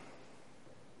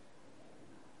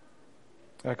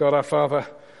Our God, our Father,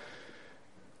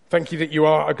 thank you that you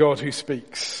are a God who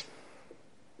speaks.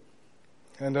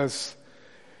 And as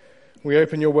we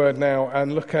open your word now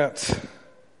and look at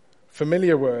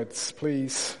familiar words,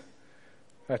 please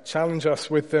challenge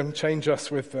us with them, change us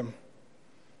with them.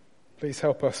 Please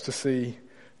help us to see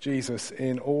Jesus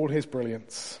in all his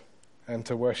brilliance and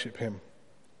to worship him.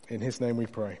 In his name we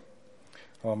pray.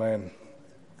 Amen.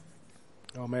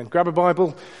 Amen. Grab a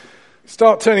Bible,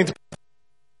 start turning to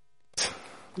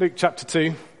Luke chapter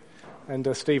 2,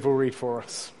 and Steve will read for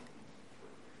us.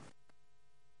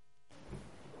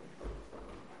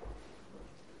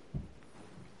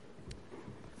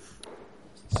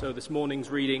 So this morning's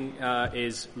reading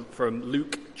is from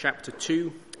Luke chapter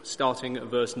 2, starting at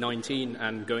verse 19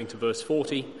 and going to verse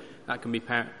 40. That can be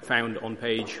found on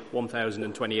page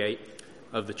 1028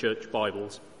 of the Church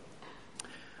Bibles.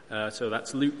 So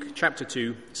that's Luke chapter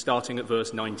 2, starting at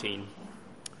verse 19.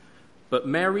 But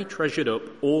Mary treasured up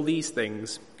all these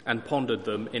things and pondered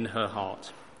them in her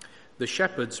heart. The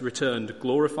shepherds returned,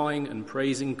 glorifying and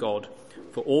praising God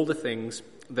for all the things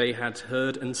they had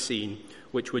heard and seen,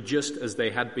 which were just as they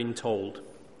had been told.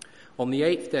 On the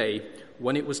 8th day,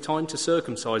 when it was time to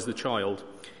circumcise the child,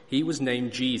 he was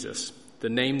named Jesus, the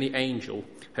name the angel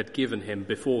had given him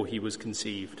before he was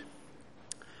conceived.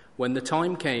 When the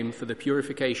time came for the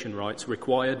purification rites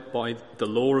required by the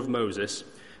law of Moses,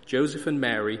 Joseph and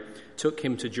Mary took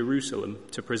him to Jerusalem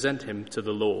to present him to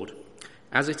the Lord.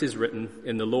 As it is written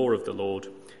in the law of the Lord,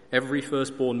 every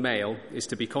firstborn male is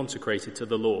to be consecrated to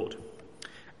the Lord,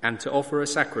 and to offer a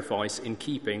sacrifice in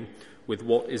keeping with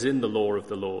what is in the law of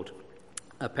the Lord,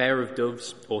 a pair of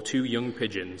doves or 2 young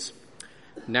pigeons.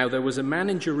 Now there was a man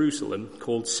in Jerusalem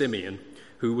called Simeon,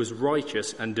 who was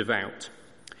righteous and devout.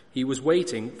 He was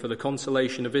waiting for the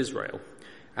consolation of Israel,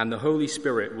 and the Holy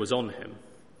Spirit was on him.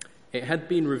 It had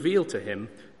been revealed to him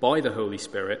by the Holy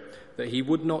Spirit that he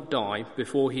would not die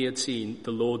before he had seen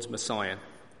the Lord's Messiah.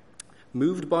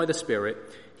 Moved by the Spirit,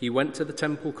 he went to the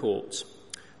temple courts.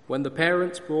 When the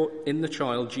parents brought in the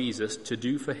child Jesus to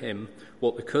do for him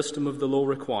what the custom of the law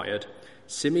required,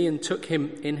 Simeon took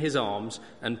him in his arms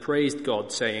and praised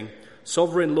God, saying,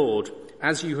 "Sovereign Lord,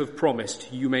 as you have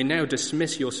promised, you may now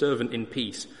dismiss your servant in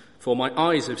peace, for my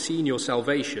eyes have seen your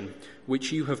salvation,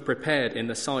 which you have prepared in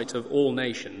the sight of all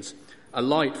nations, a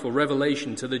light for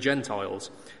revelation to the Gentiles,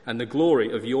 and the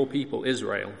glory of your people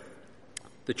Israel."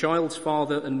 The child's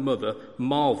father and mother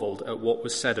marveled at what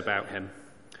was said about him.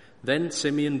 Then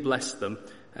Simeon blessed them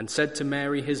and said to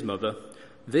Mary his mother,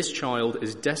 "This child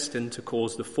is destined to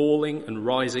cause the falling and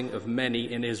rising of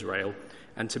many in Israel,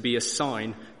 and to be a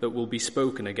sign that will be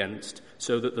spoken against,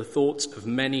 so that the thoughts of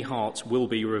many hearts will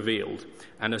be revealed,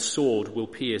 and a sword will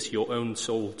pierce your own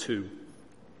soul too."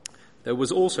 There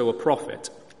was also a prophet,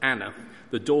 Anna,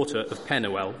 the daughter of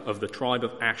Penuel of the tribe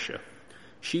of Asher.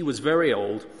 She was very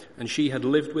old, and she had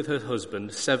lived with her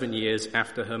husband 7 years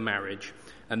after her marriage,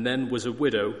 and then was a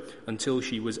widow until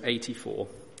she was 84.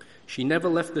 She never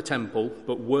left the temple,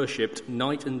 but worshipped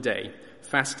night and day,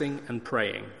 fasting and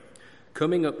praying.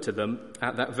 Coming up to them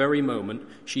at that very moment,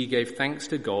 she gave thanks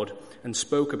to God and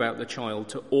spoke about the child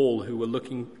to all who were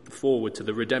looking forward to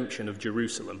the redemption of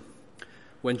Jerusalem.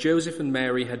 When Joseph and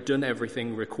Mary had done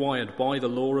everything required by the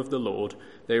law of the Lord,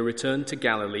 they returned to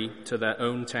Galilee, to their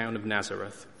own town of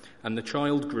Nazareth. And the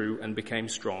child grew and became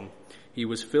strong. He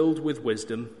was filled with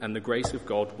wisdom, and the grace of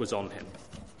God was on him.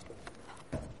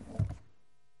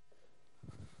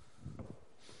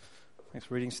 Thanks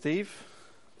for reading, Steve.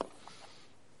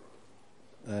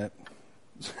 I'm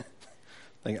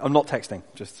not texting,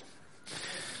 just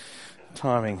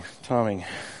timing.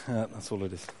 That's all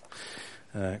it is.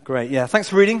 Great, yeah. Thanks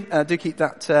for reading. Do keep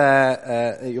that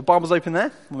your Bibles open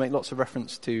there. We'll make lots of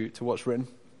reference to what's written.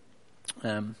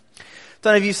 Don't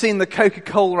know if you've seen the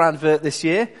Coca-Cola advert this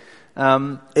year.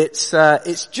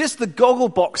 It's just the goggle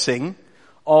boxing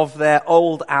of their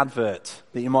old advert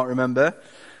that you might remember.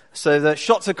 So the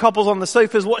shots of couples on the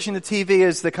sofas watching the TV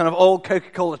as the kind of old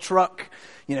Coca-Cola truck,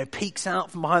 peeks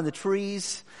out from behind the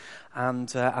trees, and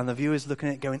the viewers looking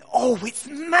at it going, "Oh, it's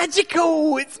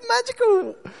magical! It's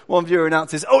magical!" One viewer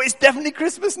announces, "Oh, it's definitely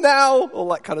Christmas now!" All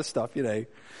that kind of stuff,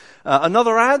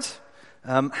 Another ad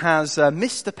has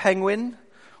Mr. Penguin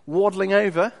waddling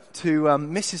over to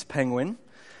Mrs. Penguin,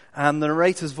 and the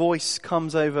narrator's voice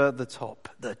comes over the top.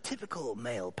 The typical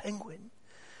male penguin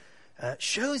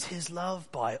shows his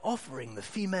love by offering the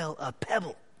female a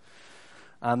pebble.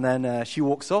 And then she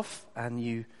walks off, and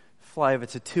you fly over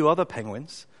to 2 other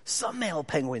penguins. Some male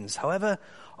penguins, however,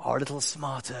 are a little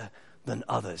smarter than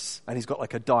others. And he's got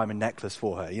like a diamond necklace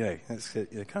for her, It's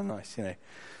kind of nice, And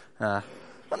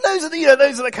those are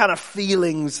the kind of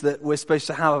feelings that we're supposed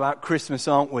to have about Christmas,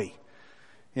 aren't we?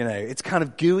 It's kind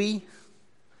of gooey.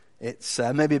 It's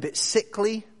maybe a bit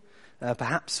sickly,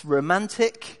 perhaps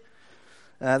romantic.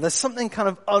 There's something kind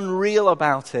of unreal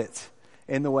about it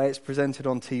in the way it's presented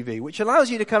on TV, which allows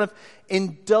you to kind of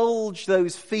indulge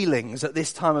those feelings at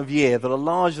this time of year that are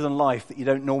larger than life that you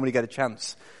don't normally get a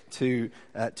chance to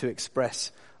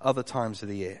express other times of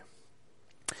the year.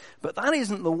 But that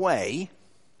isn't the way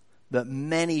that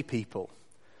many people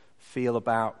feel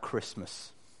about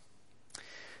Christmas.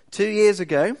 2 years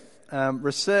ago,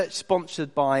 research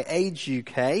sponsored by Age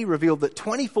UK revealed that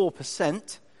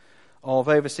 24% of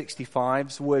over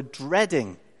 65s were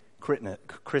dreading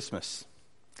Christmas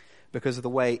because of the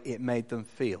way it made them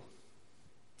feel.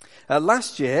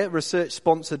 Last year, research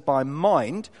sponsored by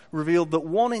Mind revealed that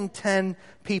 1 in 10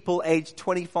 people aged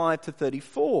 25 to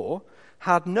 34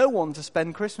 had no one to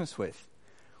spend Christmas with,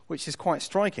 which is quite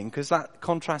striking because that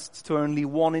contrasts to only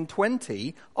 1 in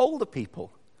 20 older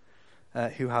people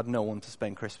who had no one to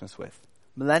spend Christmas with.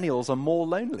 Millennials are more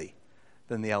lonely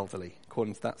than the elderly,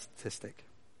 according to that statistic.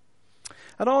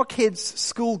 At our kids'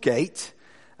 school gate,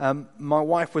 my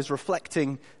wife was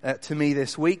reflecting to me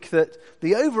this week that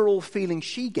the overall feeling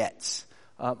she gets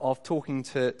of talking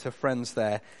to friends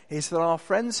there is that our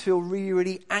friends feel really,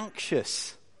 really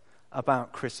anxious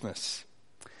about Christmas.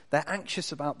 They're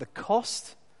anxious about the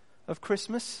cost of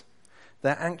Christmas.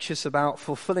 They're anxious about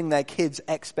fulfilling their kids'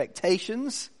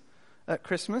 expectations at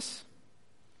Christmas.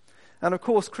 And of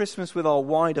course, Christmas with our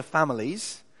wider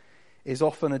families is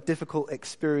often a difficult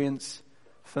experience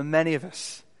for many of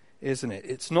us, isn't it?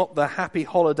 It's not the happy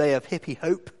holiday of hippie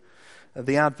hope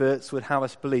the adverts would have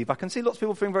us believe. I can see lots of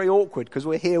people feeling very awkward because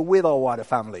we're here with our wider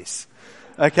families.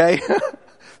 Okay?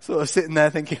 Sort of sitting there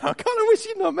thinking, I kind of wish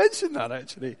you'd not mentioned that,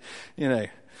 actually.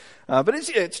 But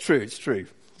it's true.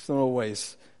 It's not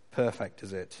always perfect,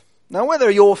 is it? Now, whether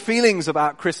your feelings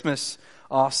about Christmas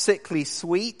are sickly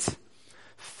sweet,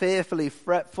 fearfully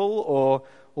fretful,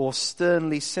 or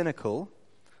sternly cynical,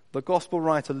 the gospel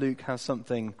writer Luke has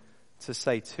something to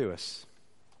say to us.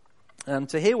 And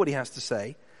to hear what he has to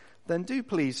say, then do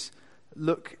please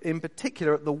look in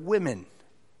particular at the women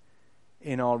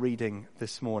in our reading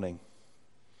this morning.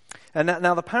 And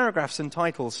now the paragraphs and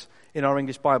titles in our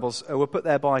English Bibles were put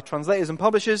there by translators and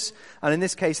publishers, and in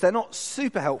this case they're not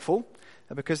super helpful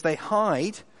because they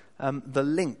hide the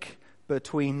link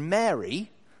between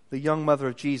Mary, the young mother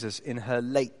of Jesus in her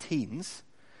late teens,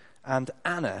 and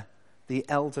Anna, the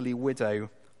elderly widow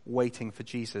waiting for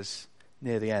Jesus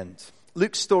near the end.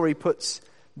 Luke's story puts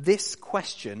this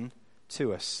question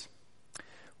to us.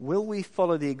 Will we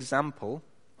follow the example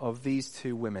of these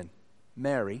two women,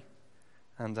 Mary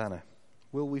and Anna?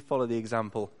 Will we follow the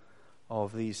example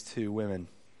of these two women?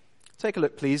 Take a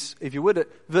look, please, if you would, at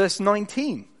verse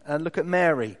 19 and look at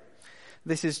Mary.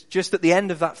 This is just at the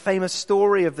end of that famous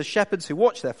story of the shepherds who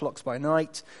watched their flocks by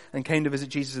night and came to visit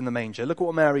Jesus in the manger. Look at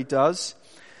what Mary does.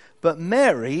 But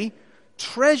Mary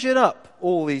treasured up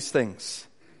all these things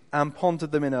and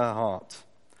pondered them in her heart.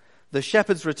 The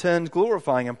shepherds returned,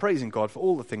 glorifying and praising God for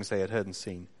all the things they had heard and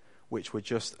seen, which were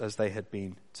just as they had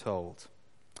been told.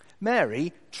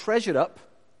 Mary treasured up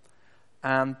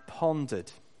and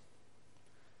pondered.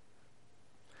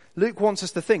 Luke wants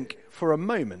us to think for a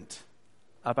moment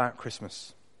about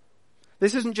Christmas.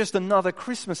 This isn't just another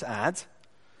Christmas ad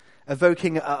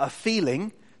evoking a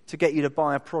feeling to get you to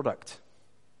buy a product.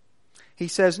 He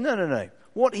says, no.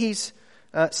 What he's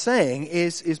saying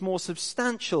is more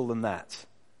substantial than that,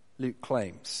 Luke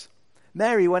claims.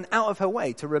 Mary went out of her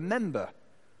way to remember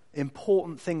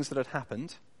important things that had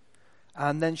happened,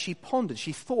 and then she pondered,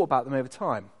 she thought about them over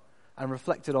time, and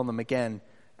reflected on them again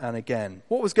and again.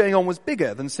 What was going on was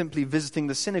bigger than simply visiting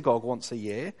the synagogue once a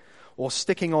year, or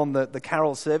sticking on the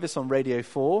carol service on Radio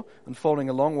 4 and following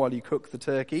along while you cook the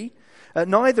turkey.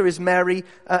 Neither is Mary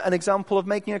an example of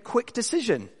making a quick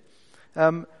decision.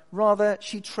 Rather,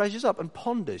 she treasures up and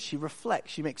ponders, she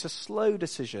reflects, she makes a slow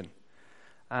decision,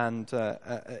 and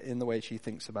in the way she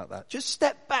thinks about that. Just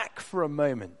step back for a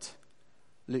moment.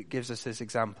 Luke gives us this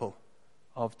example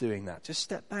of doing that. Just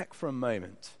step back for a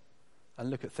moment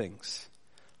and look at things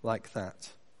like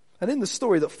that. And in the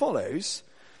story that follows,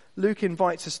 Luke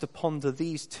invites us to ponder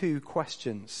these two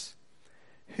questions.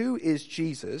 Who is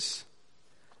Jesus,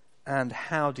 and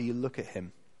how do you look at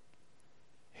him?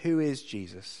 Who is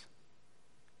Jesus,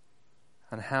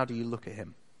 and how do you look at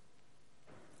him?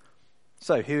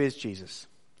 So, who is Jesus?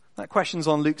 That question's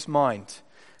on Luke's mind,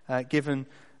 given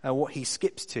what he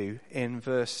skips to in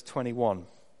verse 21.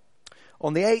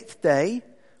 On the 8th day,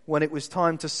 when it was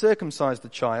time to circumcise the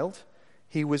child,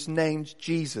 he was named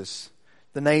Jesus,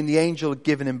 the name the angel had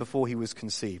given him before he was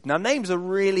conceived. Now, names are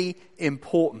really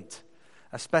important,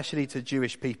 especially to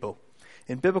Jewish people.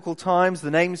 In biblical times,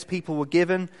 the names people were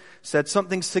given said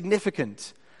something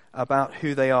significant about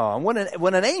who they are. And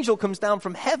when an angel comes down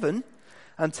from heaven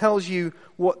and tells you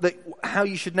how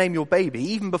you should name your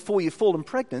baby, even before you've fallen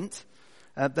pregnant,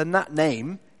 then that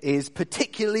name is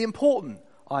particularly important,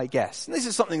 I guess. And this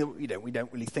is something that we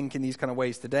don't really think in these kind of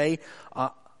ways today.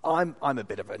 I'm a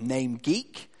bit of a name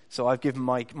geek, so I've given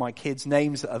my kids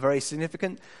names that are very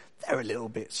significant. They're a little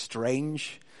bit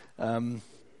strange than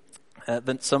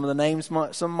some of the names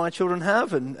some of my children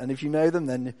have, and if you know them,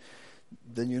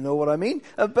 then you know what I mean.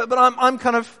 But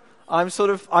I'm sort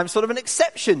of an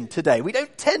exception today. We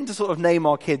don't tend to sort of name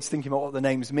our kids thinking about what the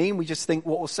names mean. We just think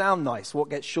what will sound nice, what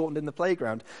gets shortened in the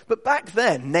playground. But back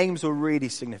then, names were really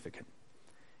significant.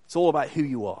 It's all about who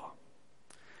you are.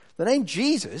 The name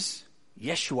Jesus,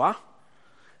 Yeshua,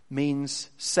 means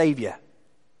Savior.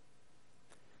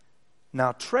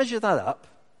 Now treasure that up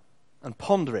and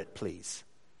ponder it, please,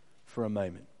 for a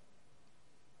moment.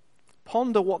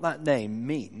 Ponder what that name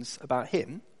means about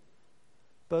him,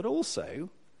 but also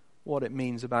what it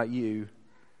means about you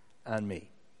and me.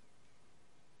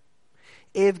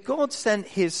 If God sent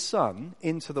his Son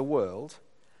into the world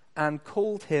and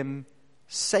called him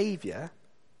Savior,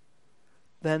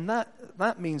 then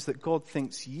that means that God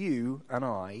thinks you and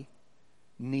I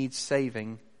need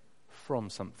saving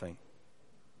from something.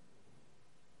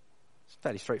 It's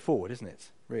fairly straightforward, isn't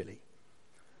it? Really.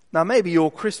 Now, maybe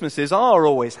your Christmases are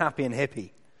always happy and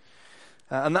hippie,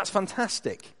 and that's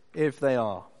fantastic if they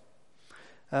are.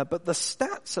 But the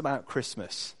stats about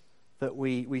Christmas that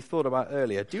we thought about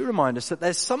earlier do remind us that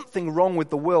there's something wrong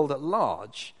with the world at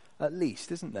large, at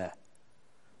least, isn't there?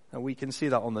 And we can see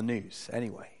that on the news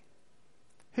anyway.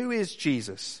 Who is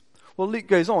Jesus? Well, Luke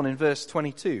goes on in verse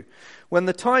 22. When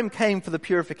the time came for the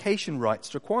purification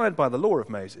rites required by the law of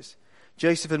Moses,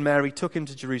 Joseph and Mary took him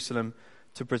to Jerusalem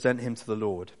to present him to the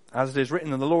Lord. As it is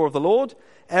written in the law of the Lord,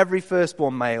 every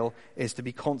firstborn male is to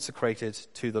be consecrated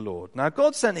to the Lord. Now,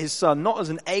 God sent his Son not as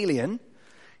an alien.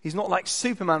 He's not like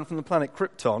Superman from the planet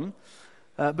Krypton,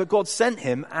 but God sent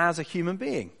him as a human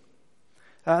being.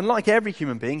 And like every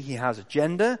human being, he has a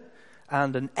gender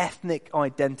and an ethnic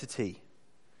identity.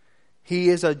 He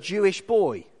is a Jewish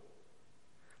boy,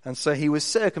 and so he was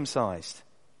circumcised,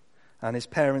 and his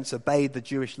parents obeyed the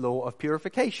Jewish law of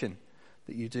purification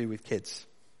that you do with kids.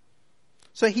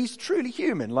 So he's truly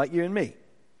human, like you and me.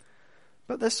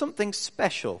 But there's something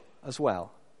special as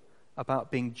well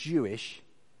about being Jewish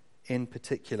in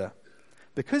particular.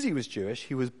 Because he was Jewish,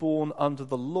 he was born under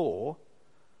the law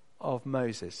of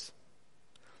Moses.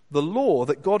 The law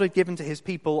that God had given to his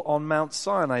people on Mount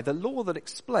Sinai, the law that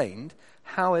explained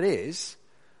how it is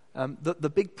that the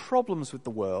big problems with the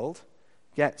world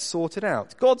get sorted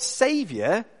out. God's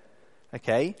Savior,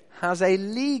 has a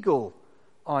legal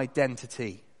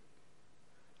identity.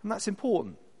 And that's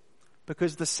important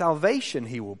because the salvation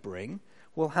he will bring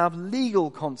will have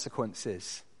legal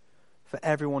consequences for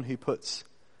everyone who puts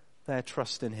their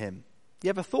trust in him. You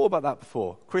ever thought about that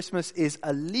before? Christmas is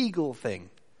a legal thing,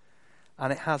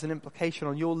 and it has an implication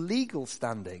on your legal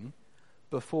standing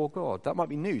before God. That might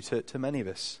be new to many of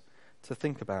us to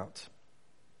think about.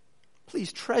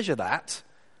 Please treasure that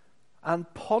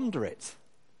and ponder it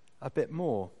a bit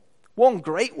more. One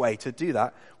great way to do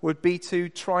that would be to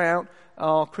try out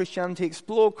our Christianity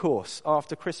Explored course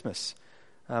after Christmas.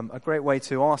 A great way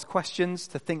to ask questions,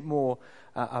 to think more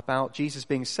about Jesus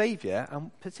being Savior,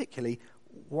 and particularly,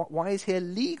 why is he a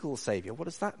legal Savior? What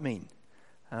does that mean?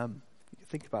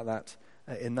 Think about that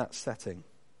in that setting.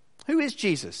 Who is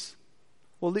Jesus?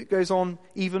 Well, Luke goes on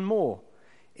even more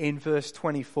in verse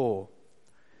 24.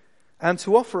 And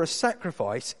to offer a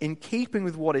sacrifice in keeping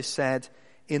with what is said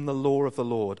in the law of the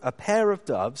Lord, a pair of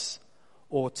doves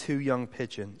or 2 young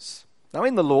pigeons. Now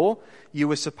in the law, you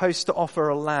were supposed to offer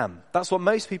a lamb. That's what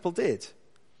most people did.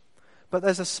 But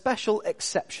there's a special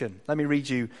exception. Let me read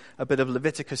you a bit of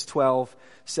Leviticus 12,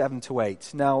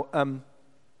 7-8. Now,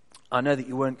 I know that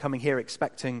you weren't coming here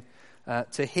expecting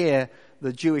to hear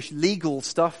the Jewish legal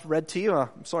stuff read to you.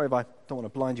 I'm sorry if I don't want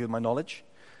to blind you with my knowledge,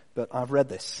 but I've read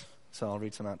this, so I'll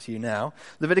read some out to you now.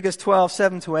 Leviticus 12,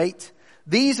 7-8.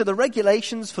 These are the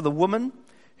regulations for the woman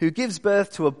who gives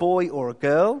birth to a boy or a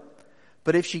girl,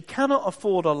 but if she cannot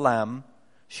afford a lamb,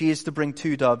 she is to bring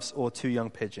 2 doves or 2 young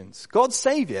pigeons. God's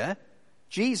Savior,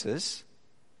 Jesus,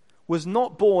 was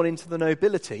not born into the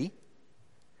nobility.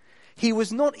 He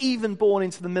was not even born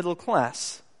into the middle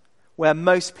class, where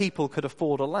most people could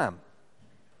afford a lamb.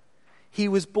 He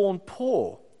was born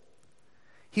poor.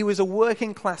 He was a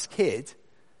working class kid,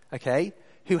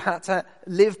 who had to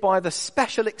live by the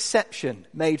special exception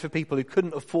made for people who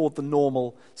couldn't afford the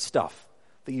normal stuff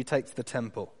that you take to the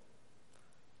temple.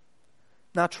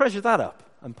 Now treasure that up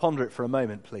and ponder it for a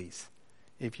moment, please,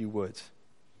 if you would.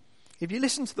 If you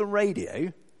listen to the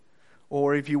radio,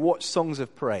 or if you watch songs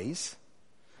of praise,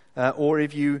 or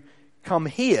if you come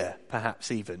here,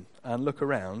 perhaps even, and look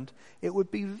around, it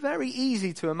would be very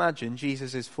easy to imagine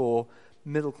Jesus is for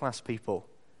middle-class people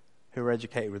who are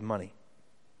educated with money.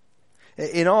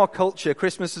 In our culture,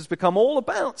 Christmas has become all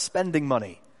about spending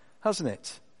money, hasn't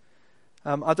it?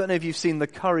 I don't know if you've seen the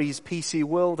Currys PC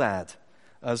World ad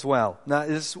as well. Now,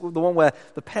 it's the one where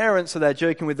the parents are there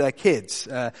joking with their kids.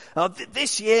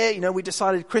 This year, we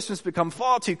decided Christmas become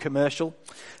far too commercial.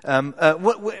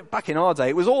 Back in our day,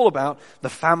 it was all about the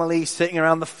family sitting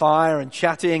around the fire and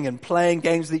chatting and playing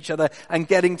games with each other and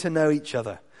getting to know each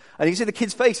other. And you can see the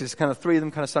kids' faces, kind of three of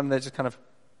them kind of standing there just kind of,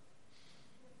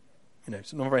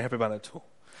 not very happy about it at all.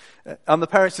 And the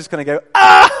parents just kind of go,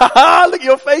 look at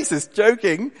your faces,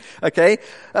 joking. Okay,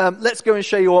 let's go and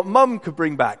show you what Mum could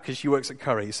bring back because she works at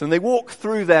Currys. And they walk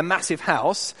through their massive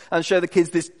house and show the kids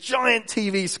this giant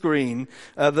TV screen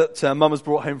that Mum has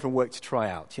brought home from work to try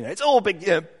out. It's all big,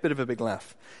 bit of a big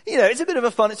laugh. It's a bit of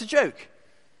a fun, it's a joke.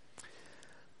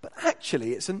 But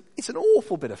actually, it's an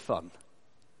awful bit of fun.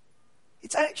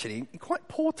 It's actually in quite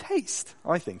poor taste,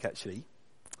 I think, actually.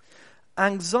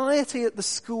 Anxiety at the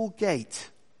school gate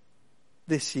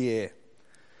this year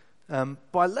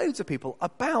by loads of people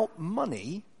about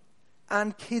money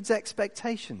and kids'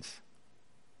 expectations.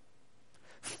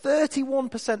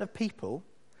 31% of people,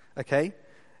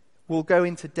 will go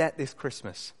into debt this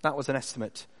Christmas. That was an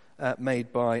estimate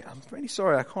made by, I'm really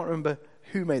sorry, I can't remember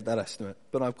who made that estimate,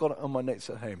 but I've got it on my notes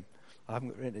at home. I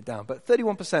haven't written it down. But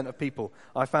 31% of people,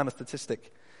 I found a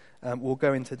statistic, will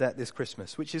go into debt this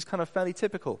Christmas, which is kind of fairly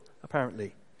typical,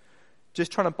 apparently.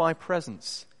 Just trying to buy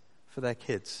presents for their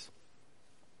kids.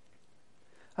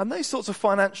 And those sorts of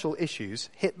financial issues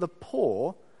hit the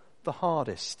poor the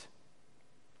hardest.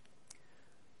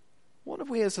 What have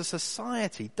we as a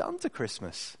society done to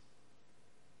Christmas?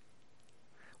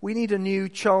 We need a new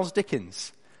Charles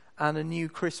Dickens and a new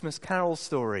Christmas Carol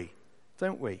story,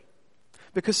 don't we?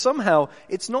 Because somehow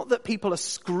it's not that people are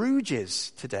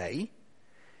Scrooges today,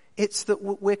 it's that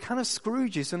we're kind of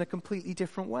Scrooges in a completely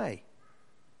different way.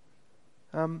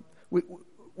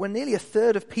 When nearly a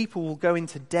third of people will go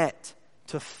into debt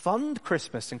to fund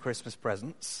Christmas and Christmas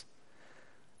presents,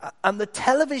 and the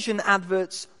television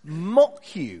adverts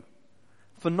mock you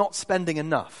for not spending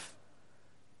enough,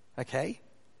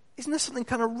 isn't there something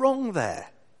kind of wrong there?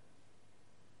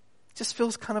 It just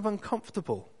feels kind of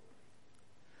uncomfortable.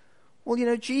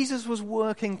 Well, Jesus was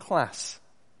working class.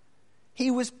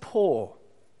 He was poor.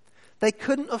 They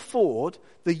couldn't afford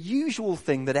the usual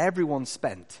thing that everyone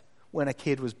spent when a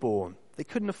kid was born. They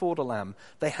couldn't afford a lamb.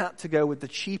 They had to go with the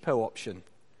cheapo option.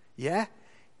 Yeah?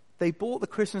 They bought the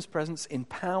Christmas presents in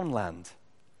Poundland.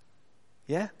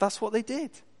 Yeah? That's what they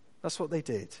did. That's what they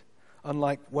did.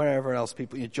 Unlike wherever else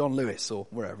people, John Lewis or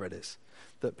wherever it is,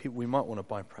 that people we might want to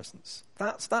buy presents.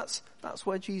 That's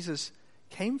where Jesus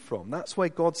came from. That's where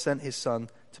God sent his son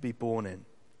to be born in.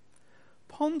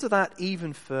 Ponder that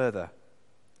even further.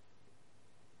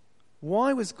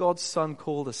 Why was God's son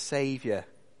called a savior?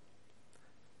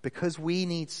 Because we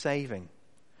need saving.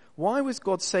 Why was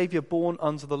God's Savior born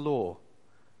under the law?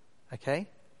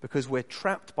 Because we're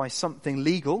trapped by something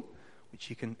legal,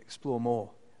 which you can explore more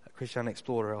at Christianity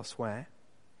Explorer elsewhere.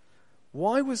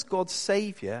 Why was God's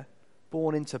Savior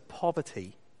born into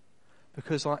poverty?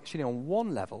 Because actually on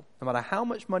one level, no matter how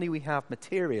much money we have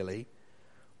materially,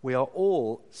 we are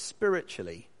all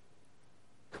spiritually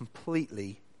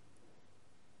completely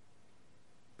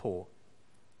poor.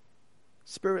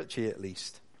 Spiritually at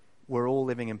least. We're all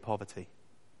living in poverty.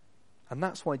 And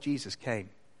that's why Jesus came,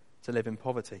 to live in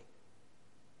poverty.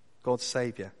 God's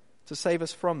Savior, to save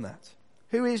us from that.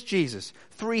 Who is Jesus?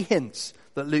 3 hints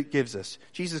that Luke gives us.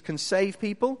 Jesus can save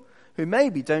people who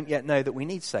maybe don't yet know that we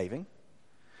need saving.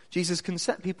 Jesus can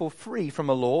set people free from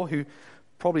a law who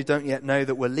probably don't yet know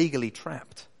that we're legally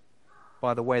trapped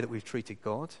by the way that we've treated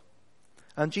God.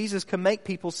 And Jesus can make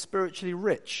people spiritually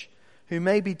rich who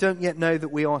maybe don't yet know that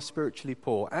we are spiritually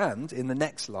poor, and in the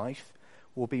next life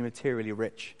will be materially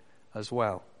rich as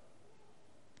well.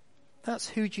 That's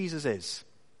who Jesus is.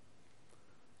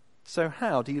 So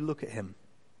how do you look at him?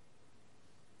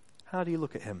 How do you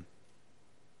look at him?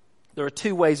 There are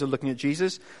 2 ways of looking at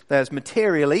Jesus. There's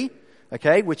materially,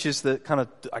 which is the kind of,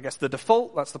 the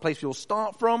default. That's the place you'll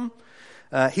start from.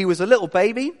 He was a little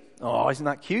baby. Oh, isn't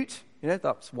that cute?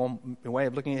 That's one way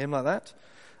of looking at him like that.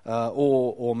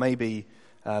 Or maybe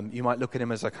you might look at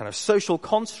him as a kind of social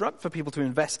construct for people to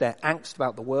invest their angst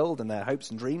about the world and their hopes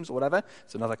and dreams or whatever.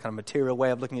 It's another kind of material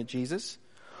way of looking at Jesus.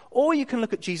 Or you can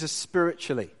look at Jesus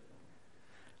spiritually.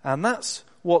 And that's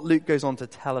what Luke goes on to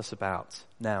tell us about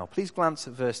now. Please glance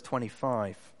at verse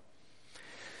 25.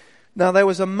 Now there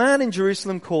was a man in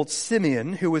Jerusalem called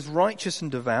Simeon who was righteous and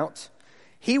devout.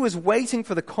 He was waiting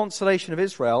for the consolation of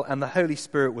Israel, and the Holy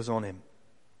Spirit was on him.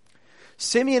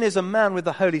 Simeon is a man with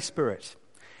the Holy Spirit.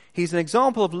 He's an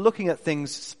example of looking at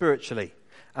things spiritually,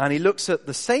 and he looks at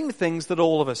the same things that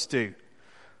all of us do.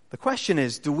 The question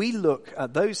is, do we look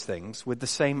at those things with the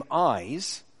same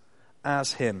eyes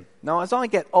as him? Now, as I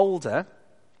get older,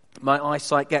 my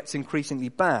eyesight gets increasingly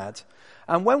bad.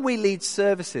 And when we lead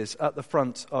services at the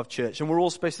front of church, and we're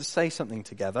all supposed to say something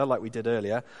together, like we did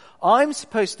earlier, I'm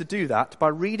supposed to do that by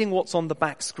reading what's on the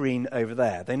back screen over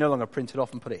there. They no longer print it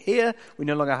off and put it here. We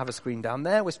no longer have a screen down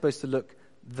there. We're supposed to look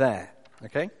there.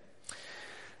 Okay?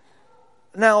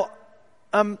 Now,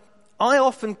 I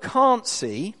often can't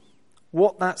see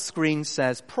what that screen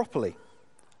says properly,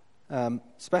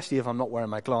 especially if I'm not wearing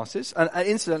my glasses. And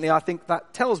incidentally, I think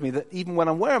that tells me that even when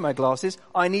I'm wearing my glasses,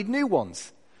 I need new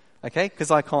ones. Okay, because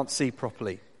I can't see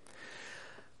properly.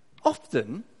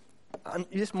 Often, and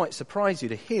this might surprise you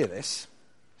to hear this,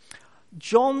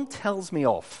 John tells me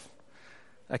off,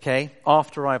 okay,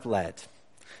 after I've led.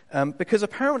 Because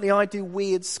apparently I do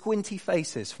weird squinty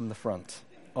faces from the front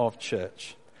of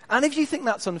church. And if you think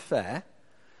that's unfair,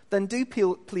 then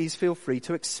please feel free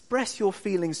to express your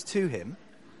feelings to him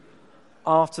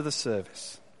after the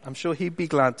service. I'm sure he'd be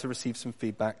glad to receive some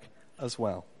feedback as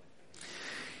well.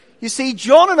 You see,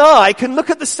 John and I can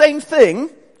look at the same thing,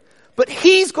 but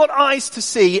he's got eyes to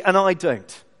see and I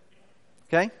don't.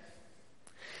 Okay?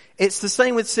 It's the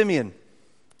same with Simeon.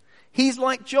 He's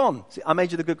like John. See, I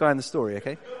made you the good guy in the story,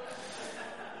 okay?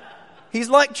 He's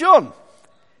like John.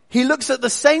 He looks at the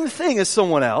same thing as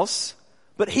someone else,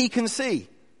 but he can see.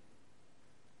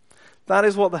 That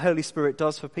is what the Holy Spirit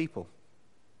does for people.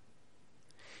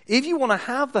 If you want to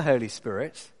have the Holy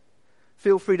Spirit,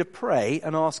 feel free to pray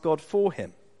and ask God for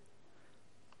him.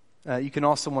 You can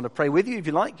ask someone to pray with you if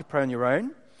you like. You can pray on your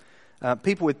own.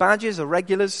 People with badges are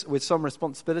regulars with some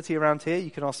responsibility around here. You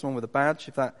can ask someone with a badge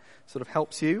if that sort of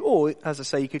helps you. Or, as I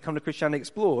say, you could come to Christianity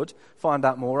Explored, find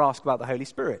out more, ask about the Holy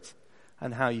Spirit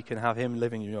and how you can have him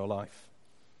living in your life.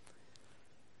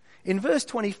 In verse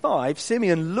 25,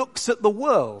 Simeon looks at the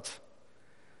world.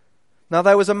 Now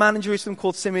there was a man in Jerusalem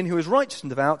called Simeon who was righteous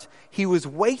and devout. He was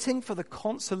waiting for the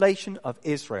consolation of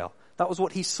Israel. That was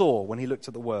what he saw when he looked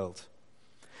at the world.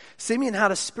 Simeon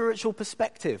had a spiritual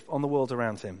perspective on the world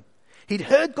around him. He'd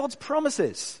heard God's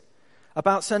promises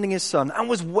about sending his son and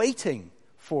was waiting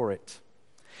for it.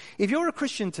 If you're a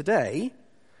Christian today,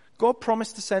 God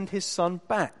promised to send his son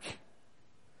back.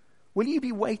 Will you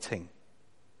be waiting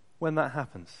when that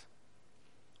happens?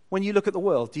 When you look at the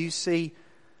world, do you see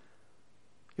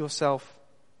yourself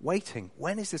waiting?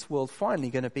 When is this world finally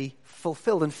going to be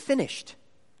fulfilled and finished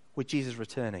with Jesus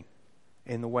returning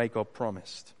in the way God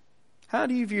promised? How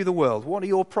do you view the world? What are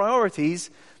your priorities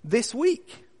this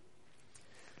week?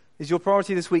 Is your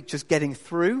priority this week just getting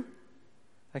through?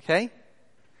 Okay?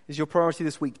 Is your priority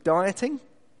this week dieting?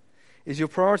 Is your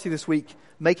priority this week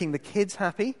making the kids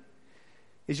happy?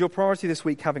 Is your priority this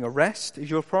week having a rest? Is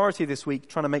your priority this week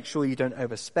trying to make sure you don't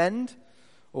overspend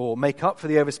or make up for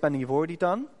the overspending you've already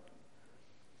done?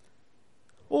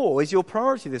 Or is your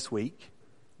priority this week,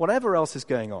 whatever else is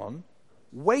going on,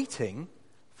 waiting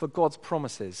for God's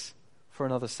promises for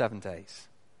another 7 days?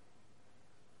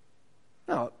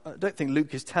 Now, I don't think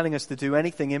Luke is telling us to do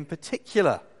anything in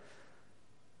particular.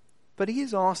 But he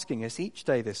is asking us each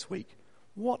day this week,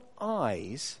 what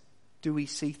eyes do we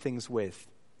see things with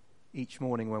each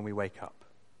morning when we wake up?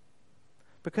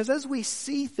 Because as we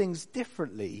see things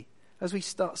differently, as we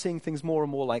start seeing things more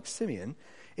and more like Simeon,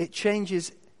 it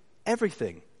changes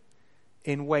everything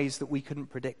in ways that we couldn't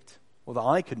predict, or that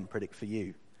I couldn't predict for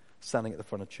you, standing at the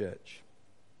front of church.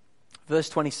 Verse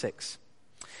 26.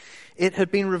 It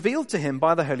had been revealed to him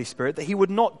by the Holy Spirit that he would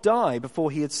not die before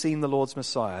he had seen the Lord's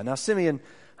Messiah. Now, Simeon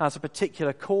has a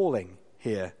particular calling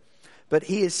here, but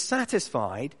he is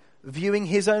satisfied viewing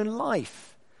his own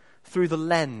life through the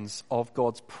lens of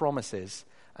God's promises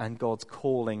and God's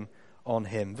calling on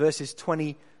him. Verses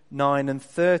 29 and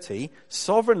 30,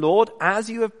 Sovereign Lord, as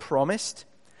you have promised,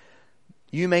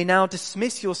 you may now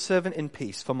dismiss your servant in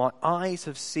peace, for my eyes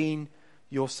have seen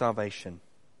your salvation.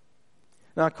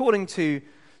 Now, according to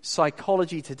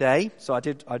Psychology Today, so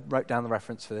I wrote down the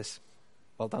reference for this.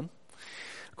 Well done.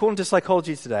 According to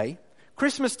Psychology Today,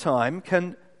 Christmas time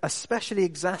can especially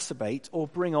exacerbate or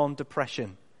bring on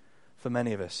depression for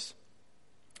many of us.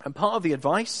 And part of the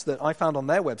advice that I found on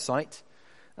their website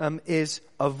is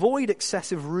avoid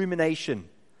excessive rumination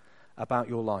about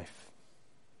your life.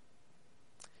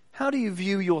 How do you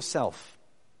view yourself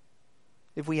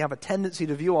if we have a tendency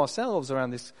to view ourselves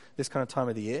around this kind of time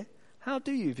of the year, how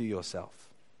do you view yourself?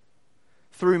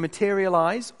 Through material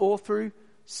eyes or through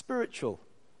spiritual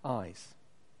eyes?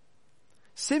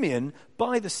 Simeon,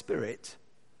 by the Spirit,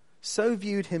 so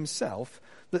viewed himself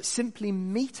that simply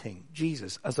meeting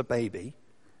Jesus as a baby,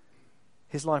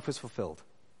 his life was fulfilled.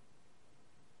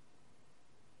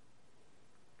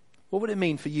 What would it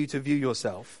mean for you to view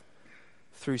yourself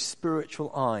through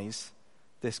spiritual eyes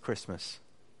this Christmas?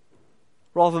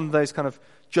 Rather than those kind of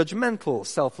judgmental,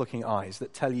 self-looking eyes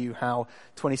that tell you how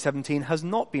 2017 has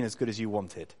not been as good as you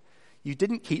wanted. You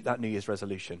didn't keep that New Year's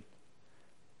resolution.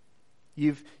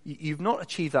 You've not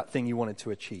achieved that thing you wanted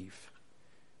to achieve.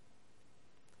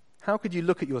 How could you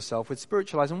look at yourself with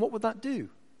spiritual eyes, and what would that do?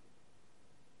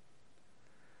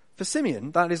 For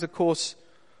Simeon, that is, of course,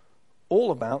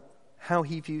 all about how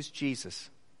he views Jesus.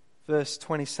 Verse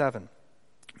 27.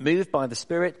 Moved by the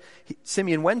Spirit,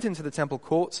 Simeon went into the temple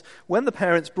courts. When the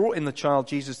parents brought in the child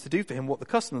Jesus to do for him what the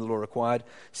custom of the law required,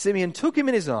 Simeon took him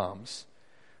in his arms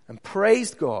and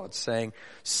praised God, saying,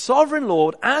 "Sovereign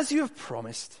Lord, as you have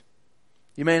promised,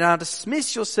 you may now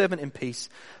dismiss your servant in peace,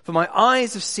 for my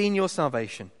eyes have seen your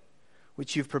salvation,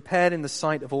 which you've prepared in the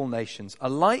sight of all nations, a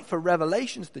light for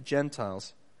revelation to the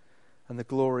Gentiles and the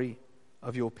glory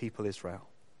of your people Israel."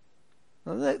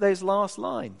 Now, those last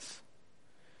lines.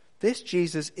 This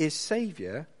Jesus is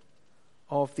Saviour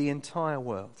of the entire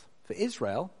world. For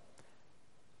Israel,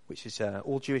 which is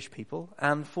all Jewish people,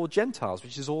 and for Gentiles,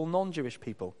 which is all non-Jewish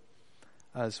people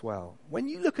as well. When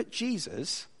you look at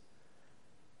Jesus,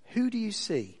 who do you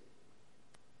see?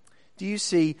 Do you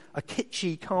see a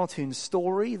kitschy cartoon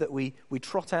story that we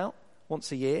trot out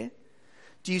once a year?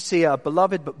 Do you see a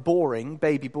beloved but boring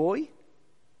baby boy?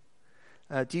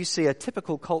 Do you see a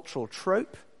typical cultural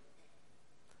trope?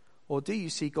 Or do you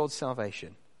see God's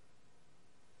salvation?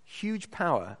 Huge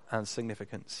power and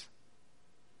significance.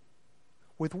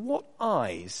 With what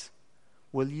eyes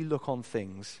will you look on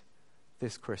things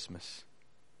this Christmas?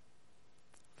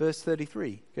 Verse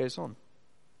 33 goes on.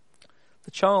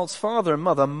 The child's father and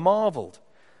mother marveled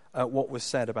at what was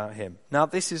said about him. Now,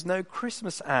 this is no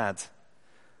Christmas ad,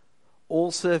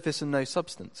 all surface and no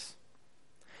substance.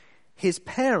 His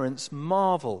parents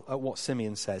marvel at what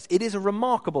Simeon says. It is a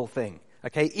remarkable thing.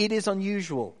 Okay, it is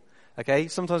unusual. Okay,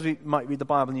 sometimes we might read the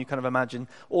Bible and you kind of imagine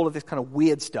all of this kind of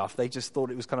weird stuff. They just thought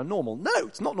it was kind of normal. No,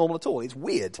 it's not normal at all. It's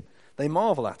weird. They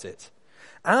marvel at it.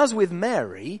 As with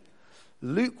Mary,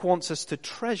 Luke wants us to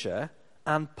treasure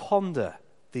and ponder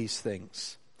these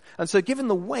things. And so given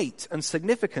the weight and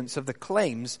significance of the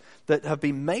claims that have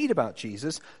been made about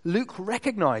Jesus, Luke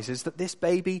recognizes that this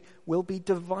baby will be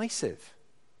divisive.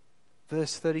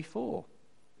 Verse 34.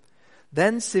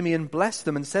 Then Simeon blessed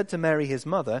them and said to Mary his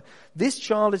mother, "This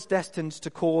child is destined to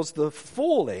cause the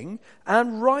falling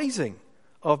and rising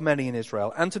of many in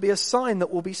Israel, and to be a sign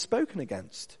that will be spoken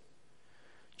against."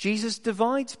 Jesus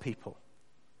divides people.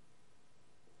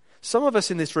 Some of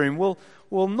us in this room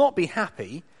will not be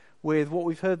happy with what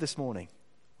we've heard this morning.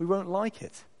 We won't like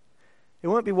it. It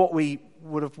won't be what we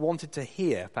would have wanted to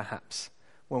hear, perhaps,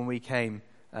 when we came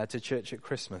to church at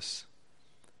Christmas.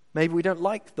 Maybe we don't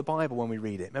like the Bible when we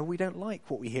read it. Maybe we don't like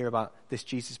what we hear about this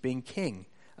Jesus being King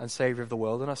and Saviour of the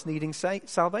world and us needing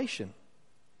salvation.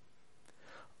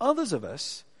 Others of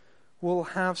us will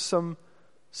have some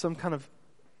kind of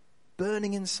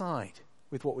burning inside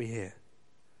with what we hear,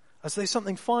 as though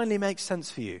something finally makes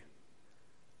sense for you,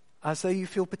 as though you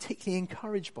feel particularly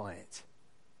encouraged by it.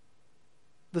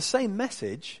 The same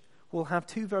message will have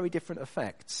two very different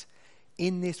effects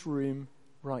in this room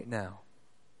right now.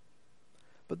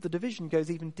 But the division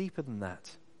goes even deeper than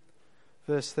that.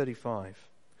 Verse 35.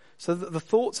 So that the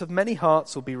thoughts of many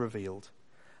hearts will be revealed,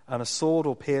 and a sword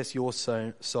will pierce your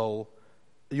own soul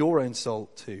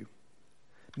too.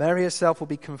 Mary herself will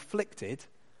be conflicted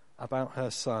about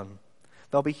her son.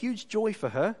 There'll be huge joy for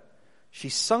her. She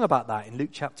sung about that in Luke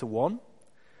chapter 1,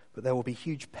 but there will be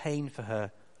huge pain for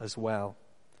her as well.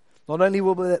 Not only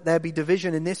will there be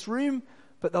division in this room,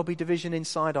 but there'll be division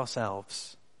inside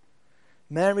ourselves.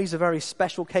 Mary's a very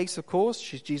special case, of course.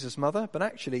 She's Jesus' mother, but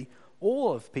actually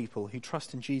all of people who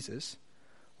trust in Jesus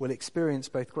will experience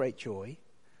both great joy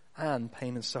and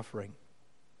pain and suffering.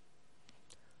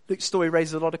 Luke's story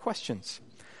raises a lot of questions,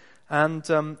 and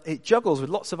it juggles with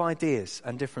lots of ideas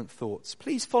and different thoughts.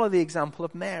 Please follow the example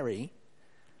of Mary,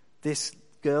 this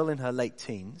girl in her late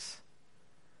teens,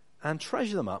 and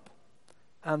treasure them up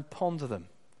and ponder them.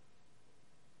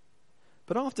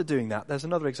 But after doing that, there's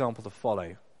another example to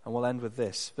follow. And we'll end with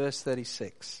this. Verse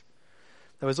 36.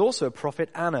 There was also a prophet,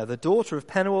 Anna, the daughter of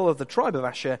Penuel of the tribe of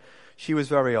Asher. She was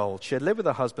very old. She had lived with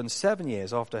her husband 7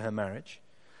 years after her marriage,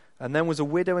 and then was a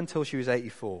widow until she was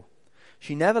 84.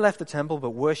 She never left the temple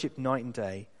but worshipped night and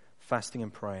day, fasting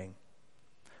and praying.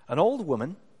 An old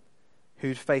woman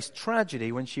who'd faced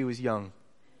tragedy when she was young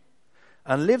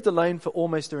and lived alone for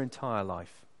almost her entire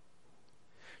life.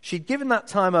 She'd given that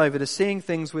time over to seeing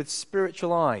things with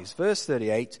spiritual eyes. Verse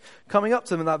 38, coming up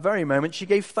to them in that very moment, she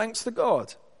gave thanks to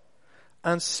God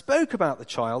and spoke about the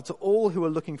child to all who were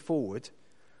looking forward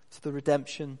to the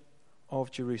redemption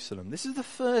of Jerusalem. This is the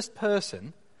first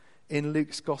person in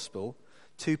Luke's gospel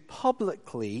to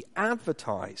publicly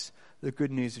advertise the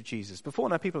good news of Jesus. Before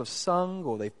now, people have sung,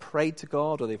 or they've prayed to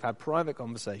God, or they've had private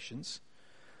conversations.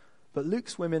 But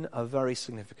Luke's women are very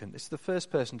significant. It's the first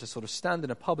person to sort of stand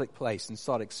in a public place and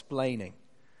start explaining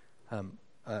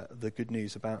the good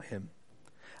news about him.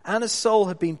 Anna's soul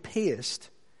had been pierced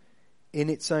in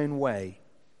its own way,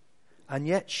 and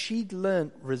yet she'd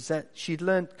learned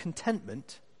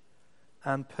contentment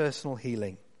and personal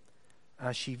healing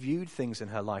as she viewed things in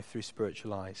her life through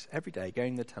spiritual eyes. Every day,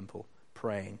 going to the temple,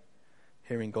 praying,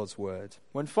 hearing God's word.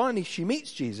 When finally she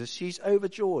meets Jesus, she's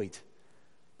overjoyed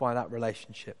by that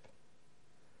relationship.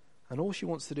 And all she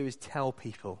wants to do is tell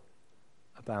people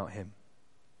about him.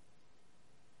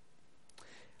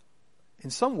 In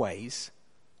some ways,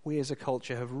 we as a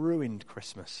culture have ruined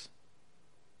Christmas.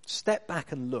 Step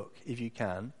back and look, if you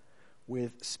can,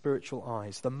 with spiritual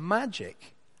eyes. The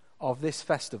magic of this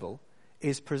festival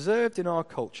is preserved in our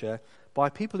culture by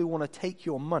people who want to take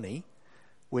your money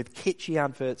with kitschy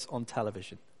adverts on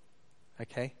television.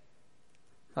 Okay?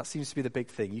 That seems to be the big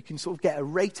thing. You can sort of get a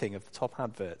rating of the top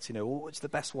adverts. You know, what's the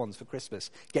best ones for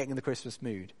Christmas? Getting in the Christmas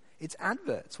mood. It's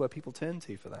adverts where people turn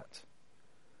to for that.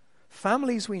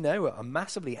 Families we know are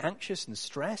massively anxious and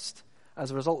stressed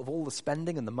as a result of all the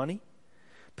spending and the money.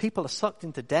 People are sucked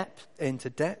into debt and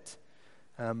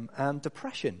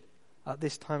depression at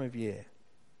this time of year.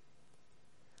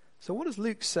 So what does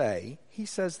Luke say? He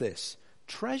says this: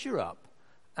 treasure up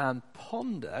and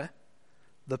ponder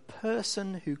the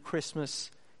person who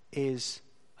Christmas is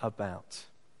about.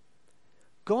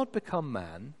 God become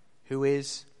man, who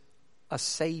is a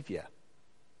saviour,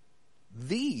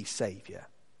 the saviour,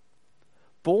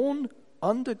 born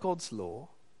under God's law,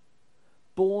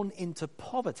 born into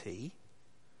poverty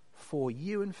for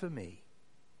you and for me.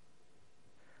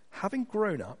 Having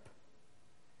grown up,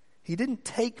 he didn't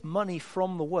take money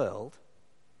from the world.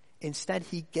 Instead,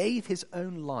 he gave his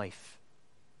own life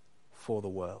for the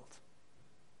world.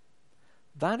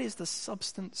 That is the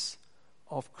substance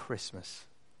of Christmas.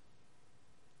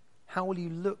 How will you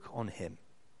look on him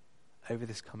over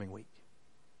this coming week?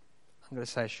 I'm going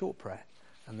to say a short prayer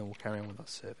and then we'll carry on with our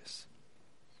service.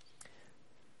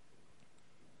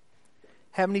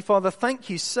 Heavenly Father, thank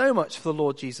you so much for the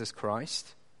Lord Jesus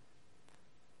Christ.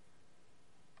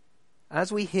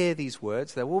 As we hear these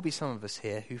words, there will be some of us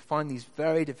here who find these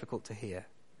very difficult to hear.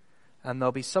 And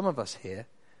there'll be some of us here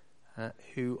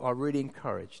who are really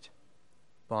encouraged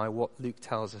by what Luke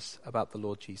tells us about the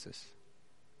Lord Jesus.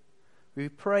 We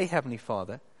pray, Heavenly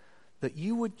Father, that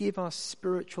you would give us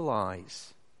spiritual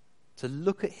eyes to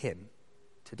look at him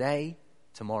today,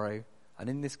 tomorrow, and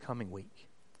in this coming week.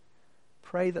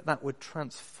 Pray that that would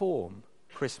transform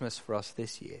Christmas for us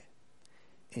this year.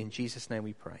 In Jesus' name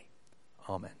we pray.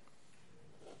 Amen.